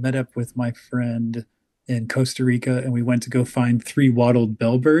I met up with my friend in Costa Rica and we went to go find three wattled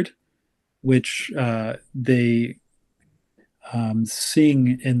bellbird, which they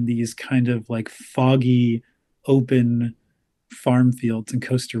sing in these kind of like foggy, open farm fields in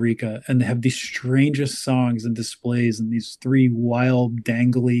Costa Rica. And they have these strangest songs and displays and these three wild,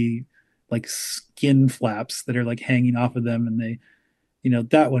 dangly, like skin flaps that are like hanging off of them. And they,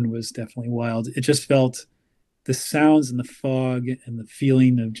 that one was definitely wild. It just felt the sounds and the fog and the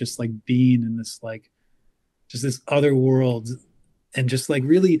feeling of just like being in this like just this other world, and just like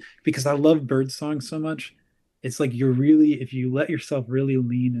really, because I love bird songs so much, it's like you're really, if you let yourself really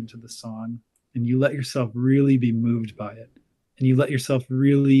lean into the song and you let yourself really be moved by it and you let yourself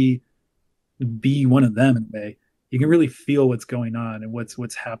really be one of them in a way, you can really feel what's going on and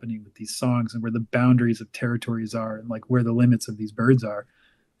what's happening with these songs and where the boundaries of territories are and like where the limits of these birds are.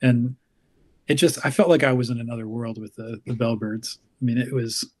 And it just, I felt like I was in another world with the bellbirds. I mean, it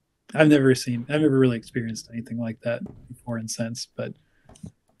was, I've never really experienced anything like that before and since. But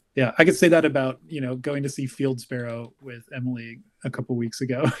yeah, I could say that about, going to see Field Sparrow with Emily a couple weeks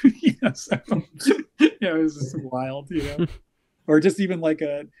ago. So, it was just wild, or just even like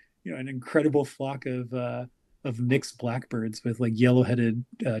an incredible flock of mixed blackbirds with like yellow-headed,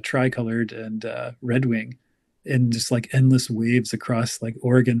 tricolored, and redwing, and just like endless waves across like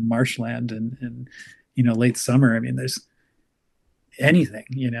Oregon marshland and late summer. I mean, there's anything,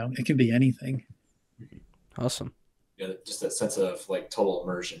 it can be anything. Awesome. Yeah, just that sense of like total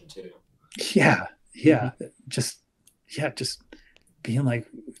immersion too. Yeah. Just being like,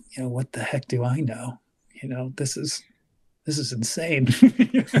 what the heck do I know? This is insane.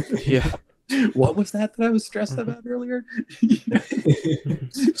 Yeah. What was that I was stressed about earlier?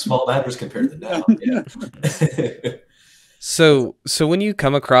 Small matters compared to now. Yeah. So when you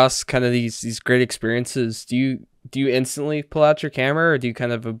come across kind of these great experiences, do you instantly pull out your camera, or do you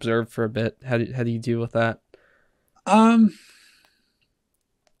kind of observe for a bit? How do you deal with that?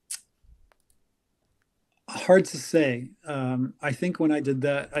 Hard to say. I think when I did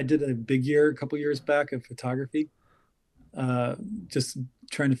that, I did a big year a couple years back of photography, just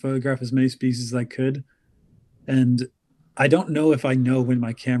trying to photograph as many species as I could. And I don't know if I know when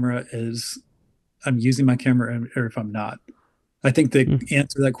I'm using my camera or if I'm not. I think the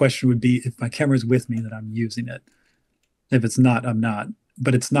answer to that question would be, if my camera is with me, that I'm using it. If it's not, I'm not.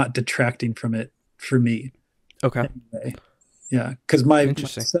 But it's not detracting from it for me. Okay. Anyway. Yeah, because my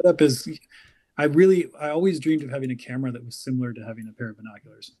setup is, I always dreamed of having a camera that was similar to having a pair of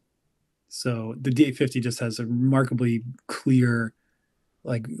binoculars. So the D850 just has a remarkably clear,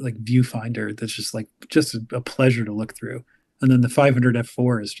 like viewfinder that's just a pleasure to look through. And then the 500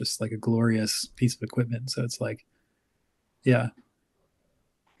 F4 is just like a glorious piece of equipment. So it's like, yeah.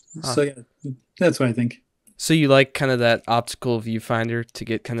 Huh. So yeah, that's what I think. So you like kind of that optical viewfinder to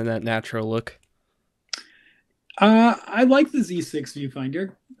get kind of that natural look? I like the Z6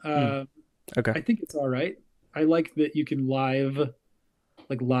 viewfinder. Okay. I think it's all right. I like that you can live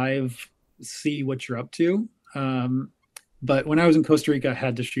see what you're up to. But when I was in Costa Rica, I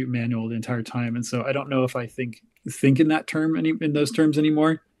had to shoot manual the entire time, and so I don't know if I think in those terms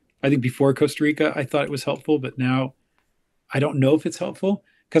anymore. I think before Costa Rica, I thought it was helpful, but now I don't know if it's helpful,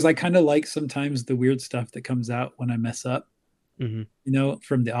 because I kind of like sometimes the weird stuff that comes out when I mess up, from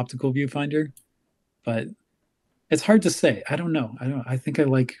the optical viewfinder. But it's hard to say. I don't know. I think I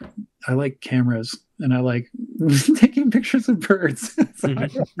like cameras, and I like taking pictures of birds. So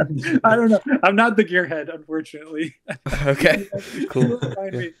I don't know. I'm not the gearhead, unfortunately. Okay. Cool.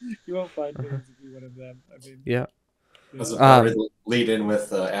 You won't find me to be one of them. I mean, yeah. I was about to lead in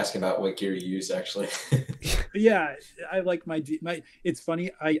with asking about what gear you use, actually. Yeah, I like my it's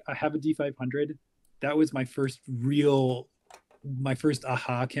funny. I have a D500. That was my first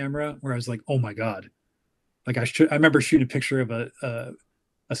aha camera, where I was like, oh my God. Like I remember shooting a picture of a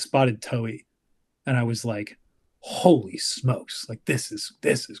spotted towhee, and I was like, holy smokes, like this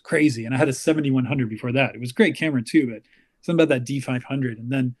is crazy. And I had a 7100 before that. It was a great camera too, but something about that D500.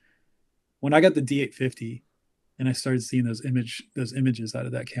 And then when I got the D850 and I started seeing those images out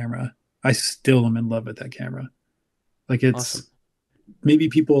of that camera, I still am in love with that camera. Like it's awesome. Maybe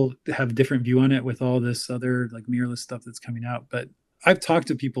people have a different view on it with all this other like mirrorless stuff that's coming out, but I've talked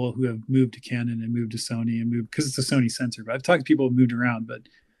to people who have moved to Canon and moved to Sony and moved because it's a Sony sensor. But I've talked to people who moved around, but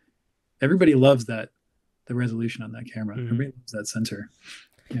everybody loves the resolution on that camera. Mm-hmm. Everybody loves that sensor.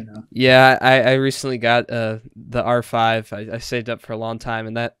 You know. Yeah, I recently got the R5. I saved up for a long time,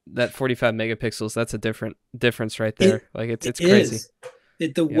 and that 45 megapixels, that's a difference right there. It's crazy.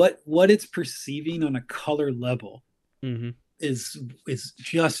 What it's perceiving on a color level mm-hmm. is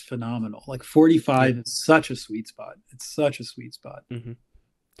just phenomenal. Like 45 is such a sweet spot. It's such a sweet spot. Mm-hmm.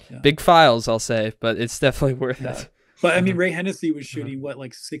 Yeah. Big files, I'll say, but it's definitely worth it. But I mean, Ray Hennessy was shooting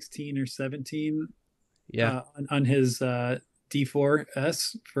like 16 or 17 on his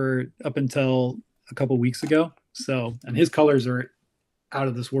D4S for up until a couple weeks ago. So, and his colors are out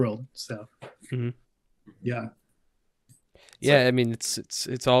of this world. So, yeah. Yeah, I mean,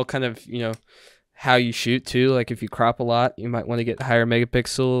 it's all kind of, how you shoot too. Like if you crop a lot, you might want to get higher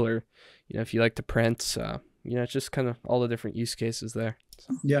megapixel, or, if you like to print, it's just kind of all the different use cases there.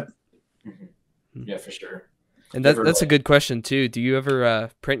 So. Yeah. Yeah, for sure. And that's a good question too. Do you ever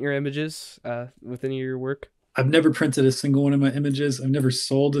print your images with any of your work? I've never printed a single one of my images. I've never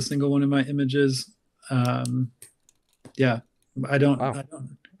sold a single one of my images. Yeah, I don't. Wow.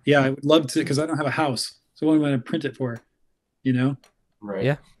 Yeah, I would love to, because I don't have a house. So what am I going to print it for? Right.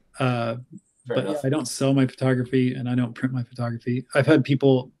 Yeah. But yeah, I don't sell my photography and I don't print my photography. I've had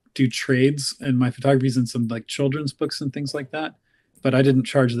people do trades, and my photography's in some like children's books and things like that, but I didn't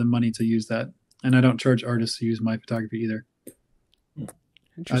charge them money to use that. And I don't charge artists to use my photography either.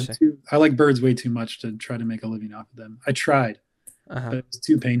 Interesting. I like birds way too much to try to make a living off of them. I tried, but it's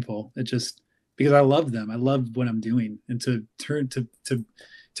too painful. It just, because I love them. I love what I'm doing. And to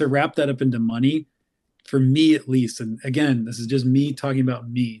wrap that up into money, for me at least, and again, this is just me talking about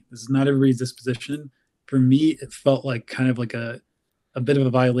me. This is not everybody's disposition. For me, it felt like kind of like a bit of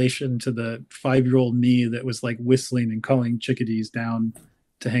a violation to the 5-year-old me that was like whistling and calling chickadees down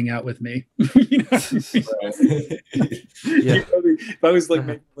to hang out with me. You know what I mean? Yeah. If I was like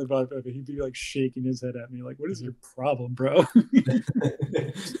making a live out of it, he'd be like shaking his head at me like, what is your problem, bro?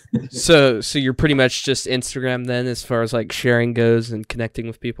 So you're pretty much just Instagram then, as far as like sharing goes and connecting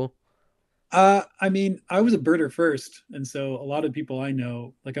with people? I mean, I was a birder first, and so a lot of people I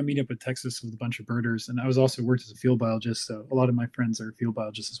know, like I meet up with Texas with a bunch of birders, and I was also worked as a field biologist, so a lot of my friends are field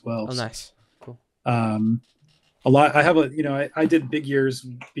biologists as well. Oh, nice. Cool. A lot. I have I did big years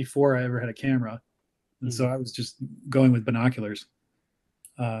before I ever had a camera, and so I was just going with binoculars.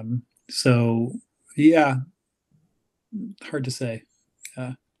 So yeah, hard to say.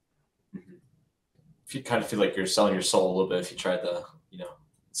 If you kind of feel like you're selling your soul a little bit, if you tried the,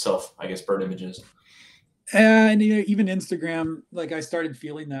 self, I guess, bird images. And even Instagram, like I started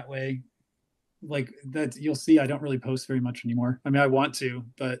feeling that way. Like that, you'll see I don't really post very much anymore. I mean, I want to,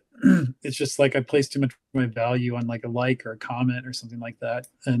 but it's just like I place too much of my value on like a like or a comment or something like that.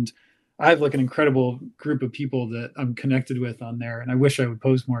 And I have like an incredible group of people that I'm connected with on there, and I wish I would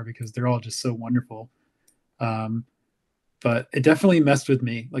post more because they're all just so wonderful. But it definitely messed with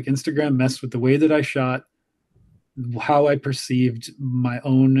me. Like Instagram messed with the way that I shot, how I perceived my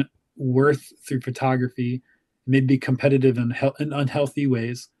own worth through photography, made me competitive in unhealthy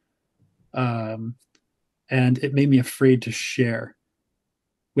ways. And it made me afraid to share,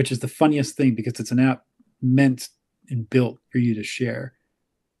 which is the funniest thing because it's an app meant and built for you to share.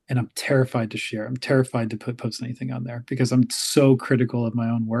 And I'm terrified to share. I'm terrified to post anything on there because I'm so critical of my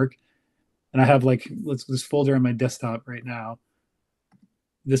own work. And I have like this folder on my desktop right now.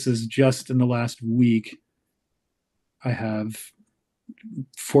 This is just in the last week. I have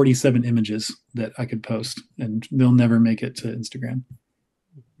 47 images that I could post, and they'll never make it to Instagram.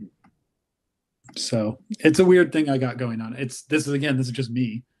 So it's a weird thing I got going on. This is just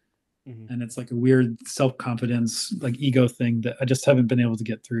me. And it's like a weird self-confidence, like ego thing that I just haven't been able to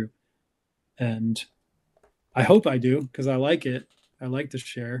get through. And I hope I do, because I like it. I like to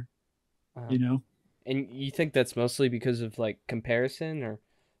share, And you think that's mostly because of like comparison or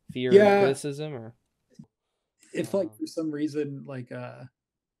fear of criticism, or? If like for some reason, like, I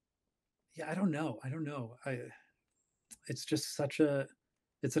don't know. It's just such a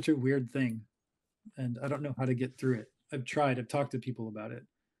weird thing. And I don't know how to get through it. I've talked to people about it,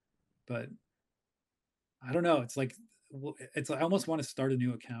 but I don't know. It's like I almost want to start a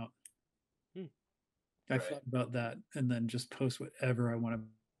new account. I thought about that, and then just post whatever I want to.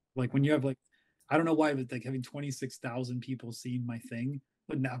 Like when you have like, I don't know why, but like having 26,000 people seeing my thing,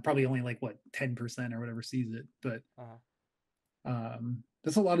 but now probably only like 10% or whatever sees it. But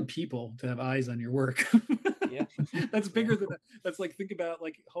that's a lot of people to have eyes on your work. Yeah, that's bigger than that's like, think about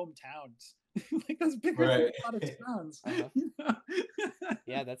like hometowns. Like that's bigger than a lot of towns.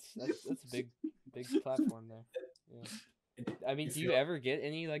 Yeah, that's a big platform there. Yeah. I mean, do you ever get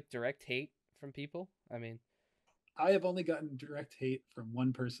any like direct hate from people? I mean, I have only gotten direct hate from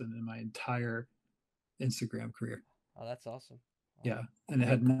one person in my entire Instagram career. oh, that's awesome. Wow. Yeah, and it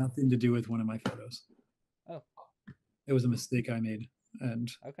had nothing to do with one of my photos. Oh, It was a mistake I made,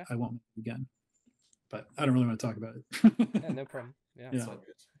 and okay. I won't make it again. But I don't really want to talk about Yeah, it. no problem. Yeah, Yeah.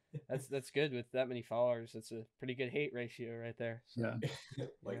 that's good with that many followers. That's a pretty good hate ratio right there. So. Yeah.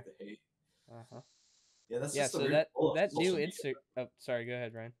 Like the hate. Uh-huh. Yeah, that's Yeah, just the so weird that pull of that new social media. Insta. Oh, sorry. Go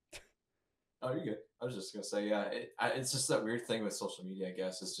ahead, Ryan. Oh, you're good. I was just gonna say, yeah, it's just that weird thing with social media. I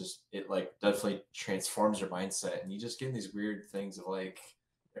guess it's just it like definitely transforms your mindset, and you just get these weird things of like,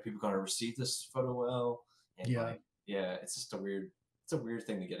 are people gonna receive this photo well? And Yeah. like, yeah, it's just it's a weird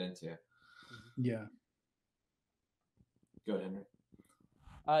thing to get into. Yeah. Go ahead, Henry.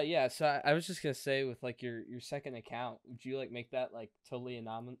 Yeah. So I was just gonna say with like your second account, would you like make that like totally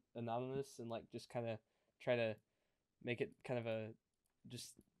anonymous and like just kind of try to make it kind of a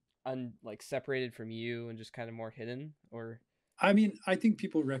just like separated from you and just kind of more hidden, or? I mean, I think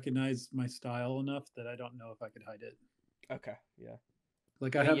people recognize my style enough that I don't know if I could hide it. Okay. Yeah.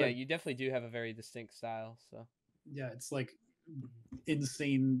 Like I mean, you definitely do have a very distinct style. So. Yeah, it's like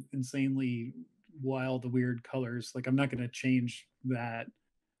insanely wild, weird colors. Like I'm not going to change that,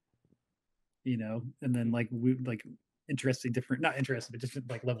 and then like interesting, different, not interesting, but different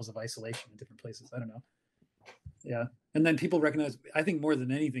like levels of isolation in different places. I don't know. Yeah. And then people recognize, I think more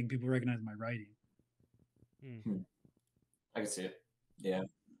than anything, people recognize my writing. I can see it. Yeah.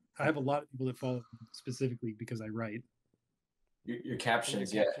 I have a lot of people that follow me specifically because I write. Your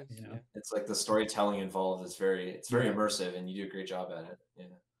captions, Your yeah. captions, yeah. It's like the storytelling involved is very immersive, and you do a great job at it. Yeah.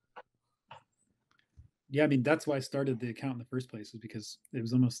 Yeah, I mean that's why I started the account in the first place, was because it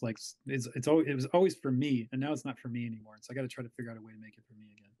was almost like it was always for me, and now it's not for me anymore. So I got to try to figure out a way to make it for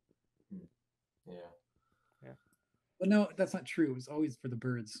me again. Yeah. Yeah. But no, that's not true. It was always for the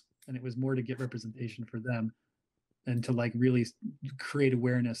birds, and it was more to get representation for them, and to like really create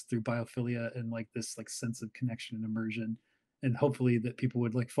awareness through biophilia and like this like sense of connection and immersion, and hopefully that people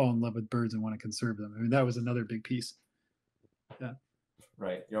would like fall in love with birds and want to conserve them. I mean, that was another big piece. Yeah.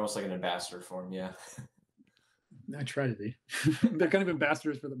 Right. You're almost like an ambassador for them. Yeah. I try to be. They're kind of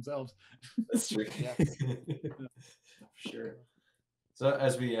ambassadors for themselves. That's true. Yeah. For sure. So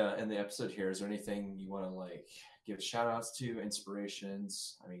as we end the episode here, is there anything you want to like give shout outs to,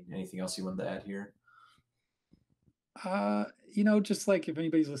 inspirations? I mean, anything else you wanted to add here? Just like if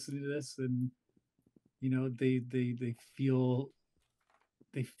anybody's listening to this and they feel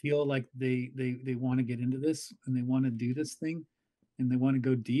like they want to get into this and they want to do this thing and they want to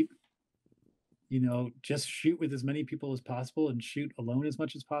go deep, just shoot with as many people as possible and shoot alone as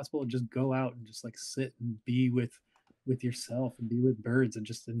much as possible, and just go out and just like sit and be with yourself and be with birds and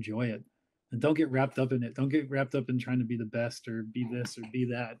just enjoy it. And don't get wrapped up in it. Don't get wrapped up in trying to be the best or be this or be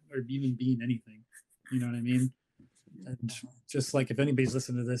that or even being anything. You know what I mean? And just like if anybody's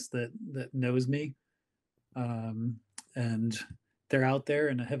listening to this that knows me, and they're out there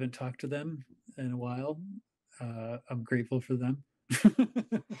and I haven't talked to them in a while, I'm grateful for them.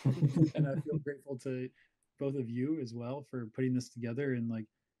 And I feel grateful to both of you as well for putting this together and like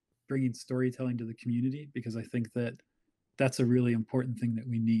bringing storytelling to the community, because I think that that's a really important thing that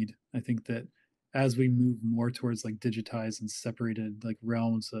we need. I think that as we move more towards like digitized and separated like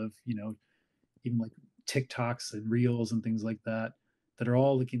realms of, even like TikToks and reels and things like that are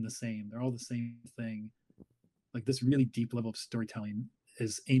all looking the same. They're all the same thing. Like this really deep level of storytelling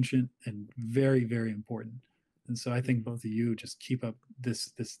is ancient and very, very important. And so I think both of you just keep up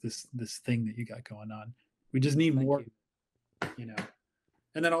this thing that you got going on. We just need more,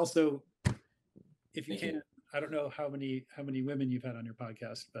 And then also, if you can, I don't know how many women you've had on your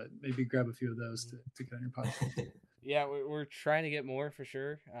podcast, but maybe grab a few of those to get on your podcast. Yeah, we're trying to get more for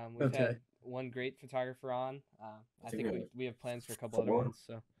sure. We've had one great photographer on. I think we have plans for a couple other ones.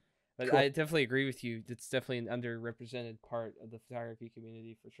 So, but cool. I definitely agree with you. It's definitely an underrepresented part of the photography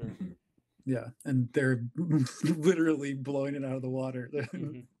community for sure. Yeah, and they're literally blowing it out of the water. They're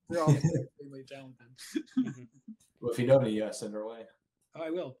all extremely talented. Well, if you know me, send her away. Oh, I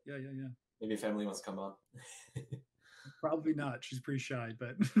will. Yeah. Maybe if Emily wants to come on. Probably not. She's pretty shy,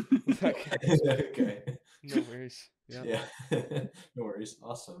 but okay. No worries. Yeah. No worries.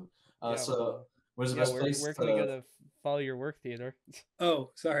 Awesome. So where's the best place? Where can we go to follow your work, Theodore?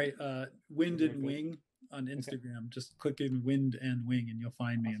 Oh, sorry. Wind and Wing on Instagram. Okay. Just click in Wind and Wing and you'll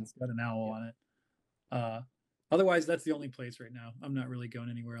find me. Awesome. And it's got an owl on it. Otherwise, that's the only place right now. I'm not really going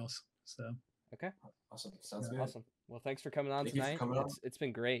anywhere else. So. Okay. Awesome. Sounds good. Awesome. Well, thanks for coming on tonight. It's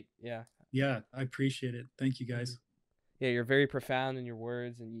been great. Yeah. Yeah, I appreciate it. Thank you, guys. Yeah, you're very profound in your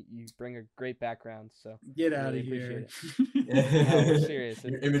words, and you bring a great background. So Get I out really of here. appreciate it. No, we're serious.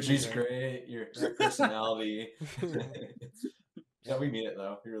 Your It's imagery's been great. Your personality. Yeah, we mean it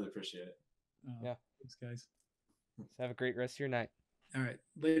though. We really appreciate it. Yeah. Thanks, guys. So have a great rest of your night. All right.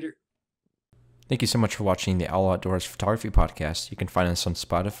 Later. Thank you so much for watching the All Outdoors Photography Podcast. You can find us on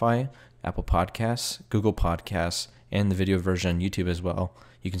Spotify, Apple Podcasts, Google Podcasts, and the video version on YouTube as well.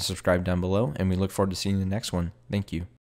 You can subscribe down below, and we look forward to seeing you in the next one. Thank you.